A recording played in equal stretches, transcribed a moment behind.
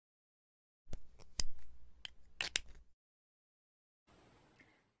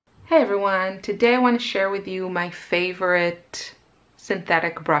Hey everyone, today I want to share with you my favorite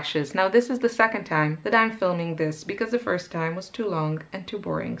synthetic brushes. Now this is the second time that I'm filming this because the first time was too long and too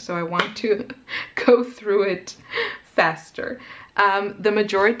boring, so I want to go through it faster. The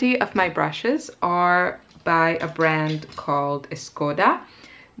majority of my brushes are by a brand called Escoda.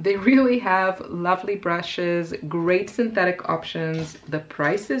 They really have lovely brushes, great synthetic options, the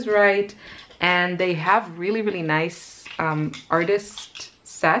price is right, and they have really nice artist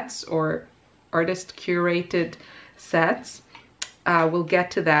sets or artist curated sets. We'll get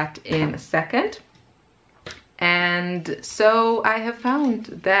to that in a second. And so I have found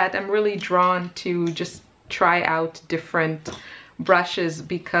that I'm really drawn to just try out different brushes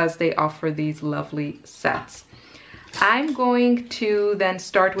because they offer these lovely sets. I'm going to then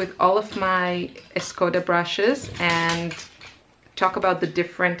start with all of my Escoda brushes and talk about the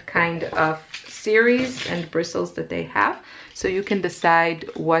different kind of series and bristles that they have, so you can decide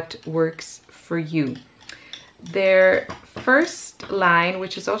what works for you. Their first line,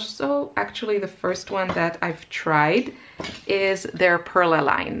 which is also actually the first one that I've tried, is their Perla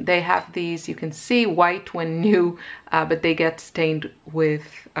line. They have these, you can see, white when new, but they get stained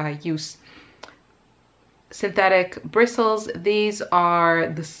with use. Synthetic bristles. These are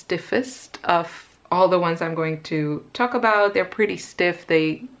the stiffest of all the ones I'm going to talk about. They're pretty stiff.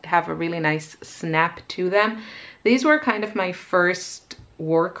 They have a really nice snap to them. These were kind of my first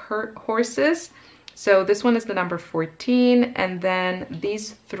work horses. So this one is the number 14, and then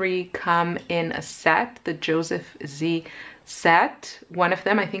these three come in a set, the Joseph Z set. One of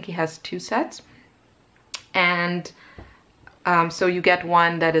them, I think he has two sets. And so you get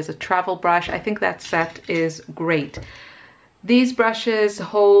one that is a travel brush. I think that set is great. These brushes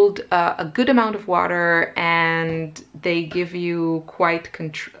hold a good amount of water and they give you quite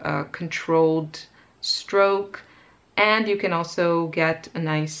controlled stroke, and you can also get a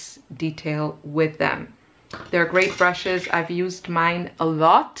nice detail with them. They're great brushes. I've used mine a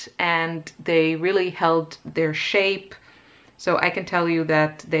lot and they really held their shape. So I can tell you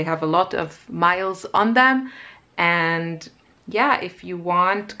that they have a lot of miles on them. And yeah, if you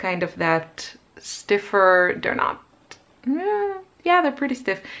want kind of that stiffer, they're not, yeah, they're pretty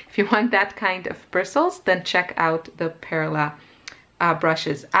stiff. If you want that kind of bristles, then check out the Perla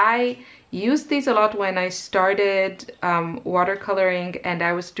brushes. I used these a lot when I started watercoloring, and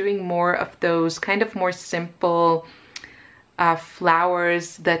I was doing more of those kind of more simple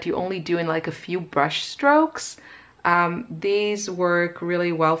flowers that you only do in like a few brush strokes. These work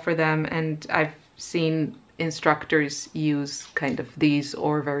really well for them, and I've seen instructors use kind of these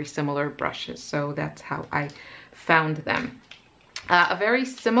or very similar brushes, so that's how I found them. A very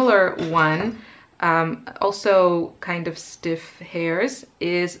similar one, also kind of stiff hairs,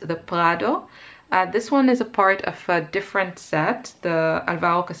 is the Prado. This one is a part of a different set, the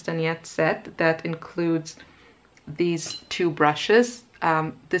Alvaro set, that includes these two brushes.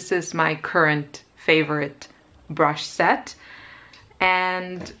 This is my current favorite brush set,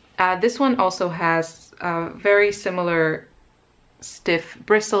 and this one also has very similar stiff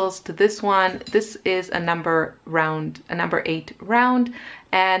bristles to this one. This is a number 8 round,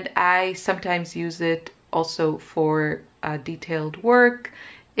 and I sometimes use it also for detailed work.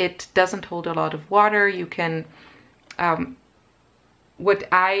 It doesn't hold a lot of water. You can, what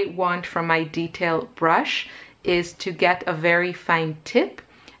I want from my detail brush is to get a very fine tip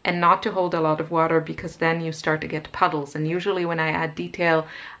and not to hold a lot of water, because then you start to get puddles. And usually when I add detail,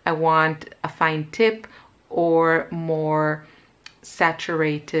 I want a fine tip or more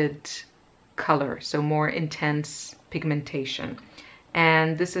saturated color, so more intense pigmentation.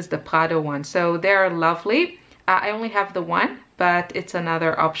 And this is the Prado one. So they're lovely. I only have the one, but it's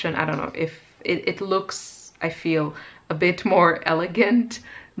another option. I don't know if it looks, I feel, a bit more elegant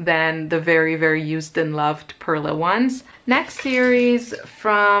than the very used and loved Perla ones. Next series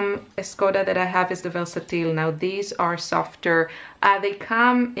from Escoda that I have is the Versatil. Now these are softer. They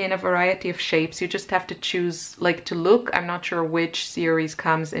come in a variety of shapes. You just have to choose, like, to look. I'm not sure which series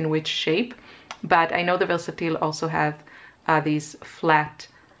comes in which shape, but I know the Versatil also have these flat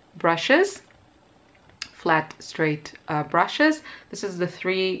brushes, flat straight brushes. This is the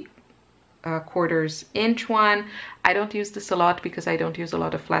 3/4 inch one. I don't use this a lot because I don't use a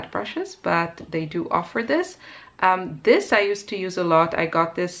lot of flat brushes, but they do offer this. This I used to use a lot. I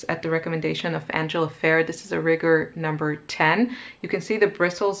got this at the recommendation of Angela Fair. This is a rigger number 10. You can see the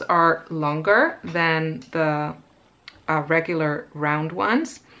bristles are longer than the regular round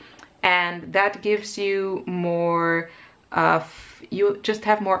ones, and that gives you more you just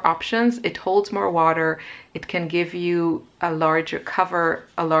have more options. It holds more water. It can give you a larger cover,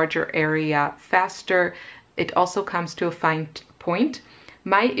 a larger area faster. It also comes to a fine point.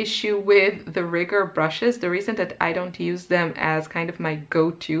 My issue with the rigger brushes, the reason that I don't use them as kind of my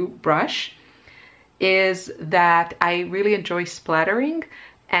go-to brush, is that I really enjoy splattering,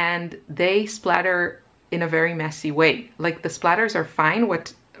 and they splatter in a very messy way. Like, the splatters are fine,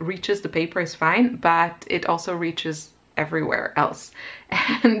 what reaches the paper is fine, but it also reaches everywhere else.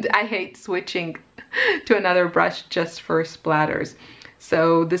 And I hate switching to another brush just for splatters.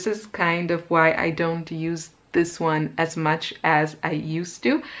 So this is kind of why I don't use this one as much as I used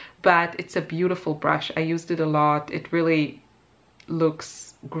to, but it's a beautiful brush. I used it a lot. It really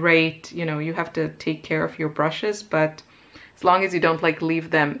looks great. You know, you have to take care of your brushes, but as long as you don't like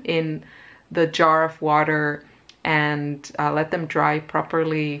leave them in the jar of water and let them dry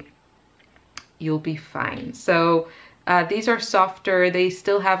properly, you'll be fine. So these are softer. They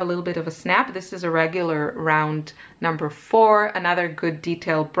still have a little bit of a snap. This is a regular round number 4, another good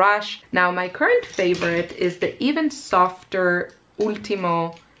detail brush. Now, my current favorite is the even softer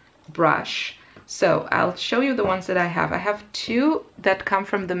Ultimo brush. So I'll show you the ones that I have. I have 2 that come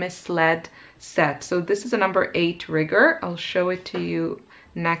from the Misled set. So this is a number 8 rigger. I'll show it to you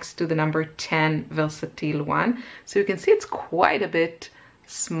next to the number 10 Versatil one. So you can see it's quite a bit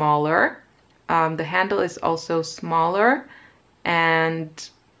smaller. The handle is also smaller, and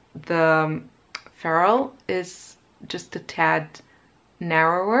the ferrule is just a tad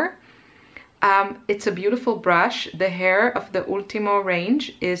narrower. It's a beautiful brush. The hair of the Ultimo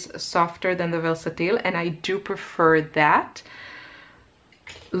range is softer than the Versatil, and I do prefer that.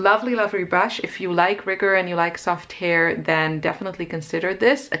 Lovely, lovely brush. If you like rigger and you like soft hair, then definitely consider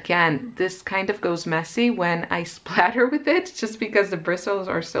this. Again, this kind of goes messy when I splatter with it, just because the bristles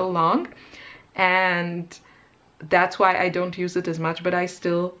are so long. And that's why I don't use it as much, but I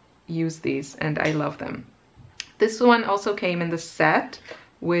still use these and I love them. This one also came in the set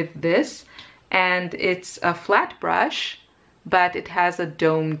with this, and it's a flat brush, but it has a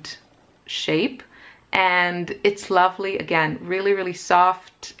domed shape, and it's lovely. Again, really, really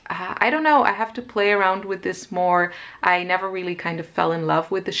soft. I don't know, I have to play around with this more. I never really kind of fell in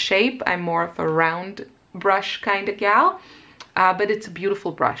love with the shape. I'm more of a round brush kind of gal. But it's a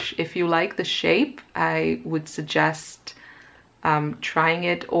beautiful brush. If you like the shape, I would suggest trying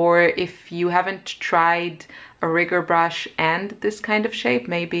it. Or if you haven't tried a rigger brush and this kind of shape,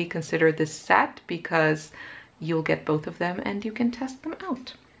 maybe consider this set, because you'll get both of them and you can test them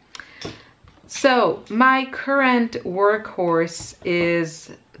out. So my current workhorse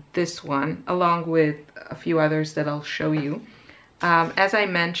is this one, along with a few others that I'll show you. As I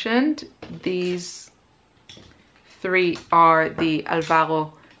mentioned, these 3 are the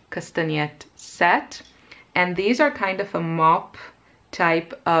Alvaro Castanet set, and these are kind of a mop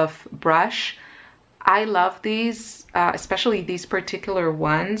type of brush. I love these, especially these particular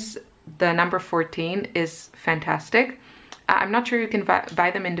ones. The number 14 is fantastic. I'm not sure you can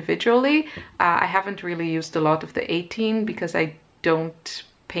buy them individually. I haven't really used a lot of the 18 because I don't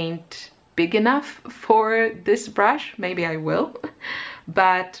paint big enough for this brush. Maybe I will.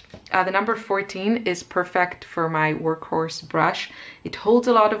 But the number 14 is perfect for my workhorse brush. It holds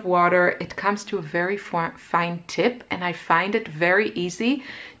a lot of water. It comes to a very fine tip, and I find it very easy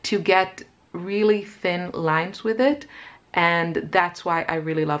to get really thin lines with it. And that's why I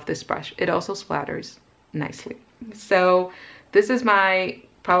really love this brush. It also splatters nicely. So this is my,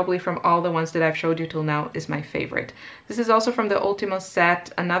 probably from all the ones that I've showed you till now, is my favorite. This is also from the Ultimo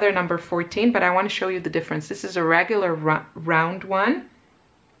set, another number 14, but I want to show you the difference. This is a regular round one,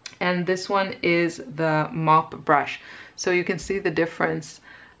 and this one is the mop brush. So you can see the difference.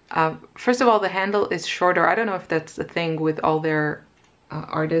 First of all, the handle is shorter. I don't know if that's a thing with all their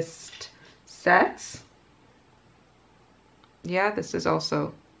artist sets. Yeah, this is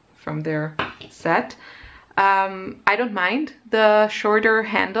also from their set. I don't mind the shorter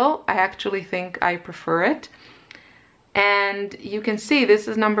handle. I actually think I prefer it. And you can see this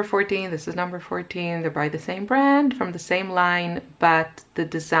is number 14, this is number 14. They're by the same brand, from the same line, but the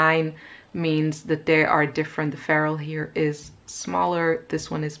design means that they are different. The ferrule here is smaller,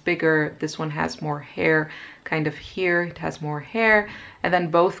 this one is bigger, this one has more hair, kind of here it has more hair, and then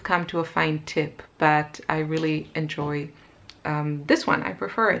both come to a fine tip, but I really enjoy this one. I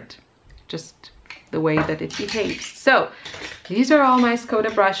prefer it, just the way that it behaves. So these are all my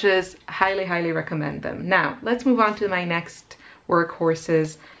Escoda brushes. Highly, highly recommend them. Now let's move on to my next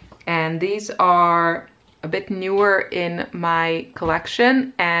workhorses, and these are a bit newer in my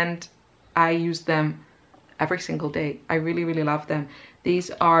collection, and I use them every single day. I really, really love them.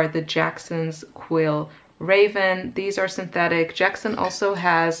 These are the Jackson's Quill Raven. These are synthetic. Jackson also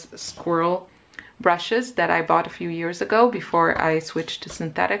has squirrel brushes that I bought a few years ago before I switched to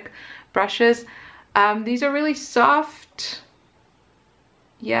synthetic brushes. These are really soft.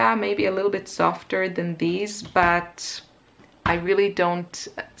 yeah, maybe a little bit softer than these, but I really don't,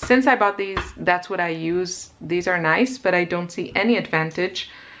 since I bought these, that's what I use. These are nice, but I don't see any advantage.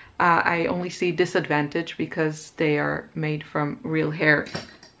 I only see disadvantage because they are made from real hair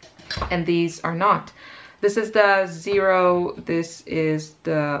and these are not. This is the 0, this is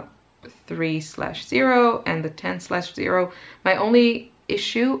the 3/0 and the 10/0. My only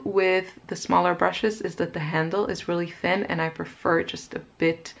issue with the smaller brushes is that the handle is really thin and I prefer just a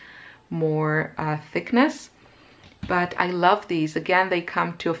bit more thickness. But I love these. Again, they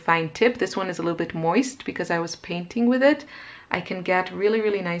come to a fine tip. This one is a little bit moist because I was painting with it. I can get really,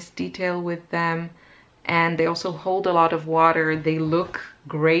 really nice detail with them. And they also hold a lot of water. They look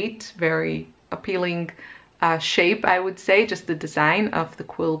great, very appealing shape, I would say, just the design of the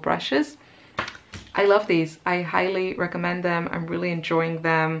quill brushes. I love these. I highly recommend them. I'm really enjoying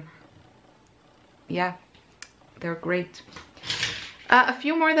them. Yeah, they're great. A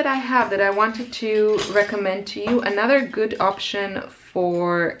few more that I have that I wanted to recommend to you. Another good option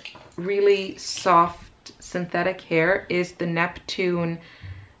for really soft synthetic hair is the Neptune,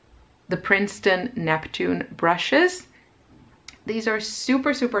 the Princeton Neptune brushes. These are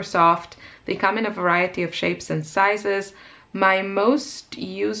super, super soft. They come in a variety of shapes and sizes. My most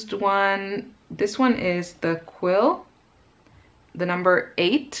used one, this one is the quill, the number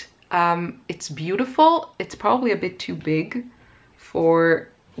 8. It's beautiful. It's probably a bit too big for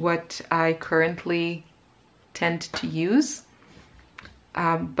what I currently tend to use.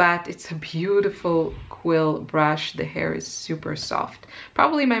 But it's a beautiful quill brush. The hair is super soft.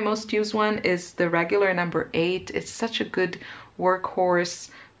 Probably my most used one is the regular number 8. It's such a good workhorse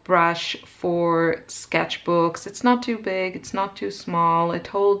brush for sketchbooks. It's not too big, it's not too small. It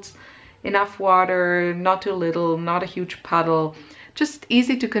holds enough water, not too little, not a huge puddle. Just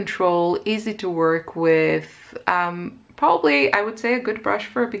easy to control, easy to work with. Probably, I would say, a good brush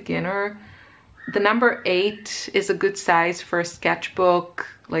for a beginner. The number 8 is a good size for a sketchbook,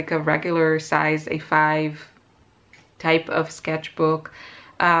 like a regular size A5 type of sketchbook.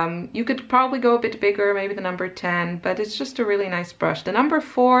 You could probably go a bit bigger, maybe the number 10, but it's just a really nice brush. The number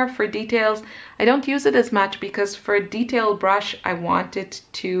 4 for details, I don't use it as much because for a detail brush, I want it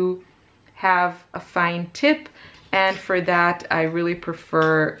to have a fine tip. And for that, I really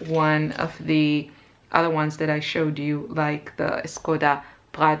prefer one of the other ones that I showed you, like the Escoda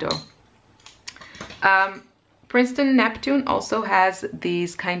Prado. Princeton Neptune also has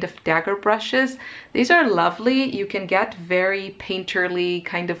these kind of dagger brushes. These are lovely. You can get very painterly,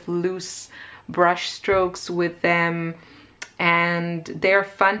 kind of loose brush strokes with them, and they're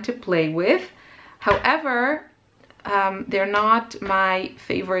fun to play with. However, they're not my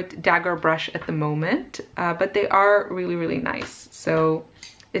favorite dagger brush at the moment, but they are really, really nice. So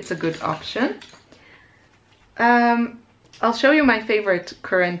it's a good option. I'll show you my favorite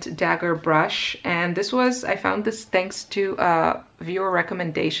current dagger brush, and this was, I found this thanks to a viewer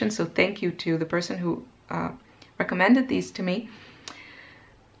recommendation, so thank you to the person who recommended these to me.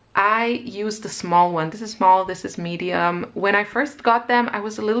 I used the small one. This is small, this is medium. When I first got them, I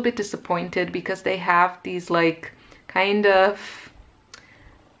was a little bit disappointed because they have these like kind of,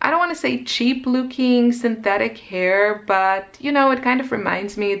 I don't want to say cheap looking synthetic hair, but you know, it kind of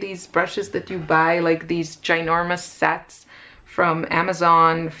reminds me of these brushes that you buy, like these ginormous sets from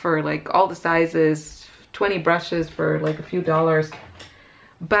Amazon for like all the sizes, 20 brushes for like a few dollars.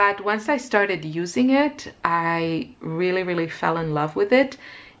 But once I started using it, I really, really fell in love with it.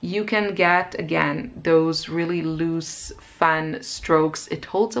 You can get, again, those really loose, fun strokes. It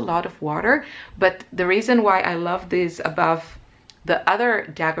holds a lot of water, but the reason why I love these above the other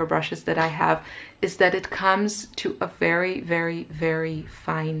dagger brushes that I have is that it comes to a very, very, very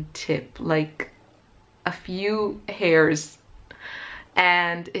fine tip, like a few hairs,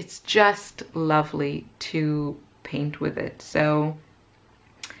 and it's just lovely to paint with it. So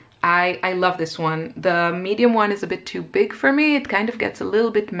I love this one. The medium one is a bit too big for me. It kind of gets a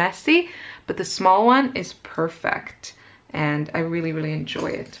little bit messy, but the small one is perfect, and I really, really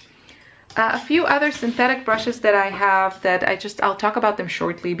enjoy it. A few other synthetic brushes that I have that I'll talk about them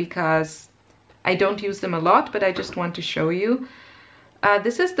shortly because I don't use them a lot, but I just want to show you.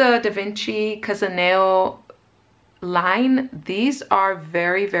 This is the Vince Casaneo line. These are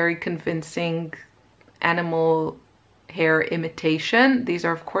very, very convincing animal hair imitation. These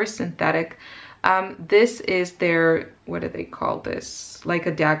are of course synthetic. This is their, what do they call this? Like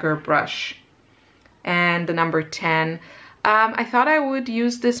a dagger brush. And the number 10. I thought I would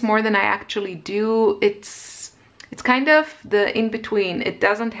use this more than I actually do. It's kind of the in-between. It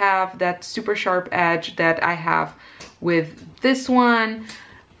doesn't have that super sharp edge that I have with this one,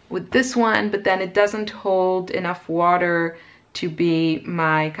 but then it doesn't hold enough water to be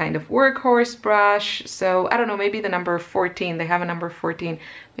my kind of workhorse brush. So I don't know, maybe the number 14, they have a number 14.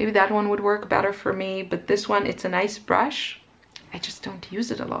 Maybe that one would work better for me, but this one, it's a nice brush. I just don't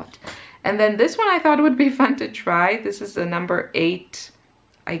use it a lot. And then this one I thought would be fun to try. This is a number 8,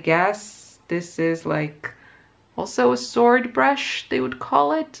 I guess. This is like also a sword brush, they would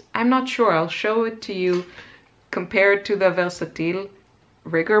call it. I'm not sure, I'll show it to you compared to the Versatil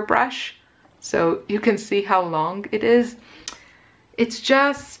rigger brush, so you can see how long it is. It's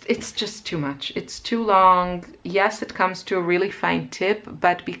just too much. It's too long. Yes, it comes to a really fine tip,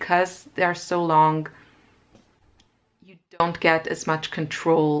 but because they're so long, you don't get as much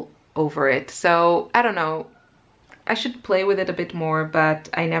control over it. So I don't know, I should play with it a bit more, but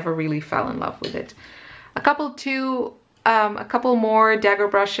I never really fell in love with it. A couple more dagger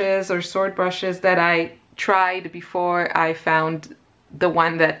brushes or sword brushes that I tried before I found the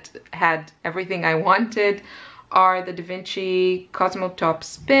one that had everything I wanted are the Da Vinci Cosmo Top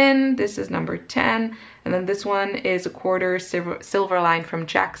Spin. This is number 10. And then this one is a quarter silver line from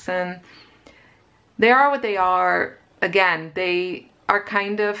Jackson. They are what they are. Again, they are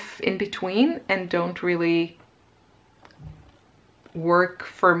kind of in between and don't really work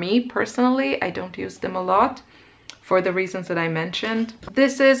for me personally. I don't use them a lot for the reasons that I mentioned.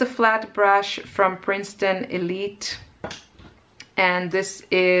 This is a flat brush from Princeton Elite, and this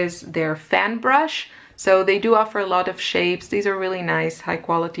is their fan brush. So they do offer a lot of shapes. These are really nice, high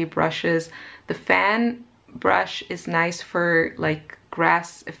quality brushes. The fan brush is nice for like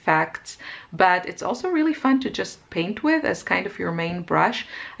grass effects, but it's also really fun to just paint with as kind of your main brush.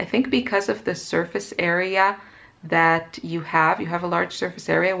 I think because of the surface area that you have a large surface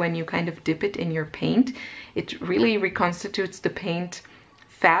area when you kind of dip it in your paint. It really reconstitutes the paint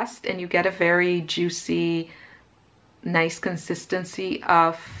fast and you get a very juicy, nice consistency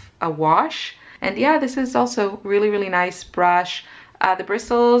of a wash. And yeah, this is also really nice brush. The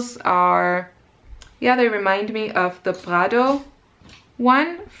bristles are, yeah, they remind me of the Prado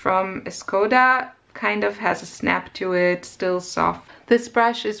one from Escoda. Kind of has a snap to it, still soft. This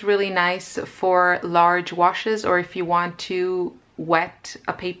brush is really nice for large washes, or if you want to wet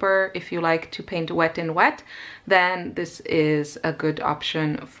a paper, if you like to paint wet in wet, then this is a good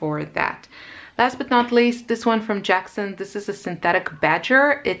option for that. Last but not least, this one from Jackson. This is a synthetic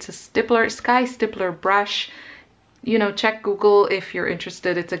badger. It's a stippler, sky stippler brush. You know, check Google if you're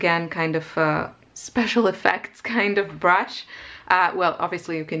interested. It's again kind of a special effects kind of brush. Well,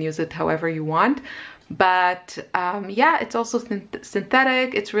 obviously you can use it however you want, but yeah, it's also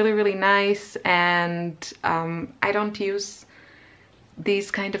synthetic. It's really nice, and I don't use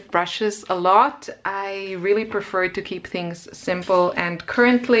these kind of brushes a lot. I really prefer to keep things simple, and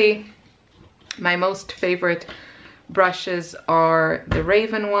currently my most favorite brushes are the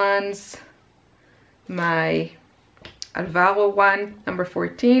Raven ones, my Alvaro one, number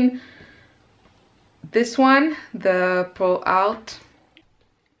 14, this one, the ProArte,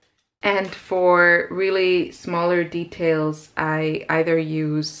 and for really smaller details I either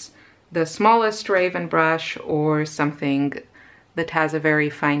use the smallest Raven brush or something that has a very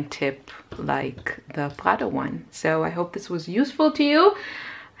fine tip like the Prado one. So I hope this was useful to you.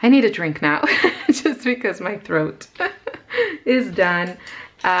 I need a drink now just because my throat is done.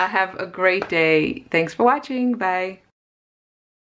 Have a great day. Thanks for watching. Bye.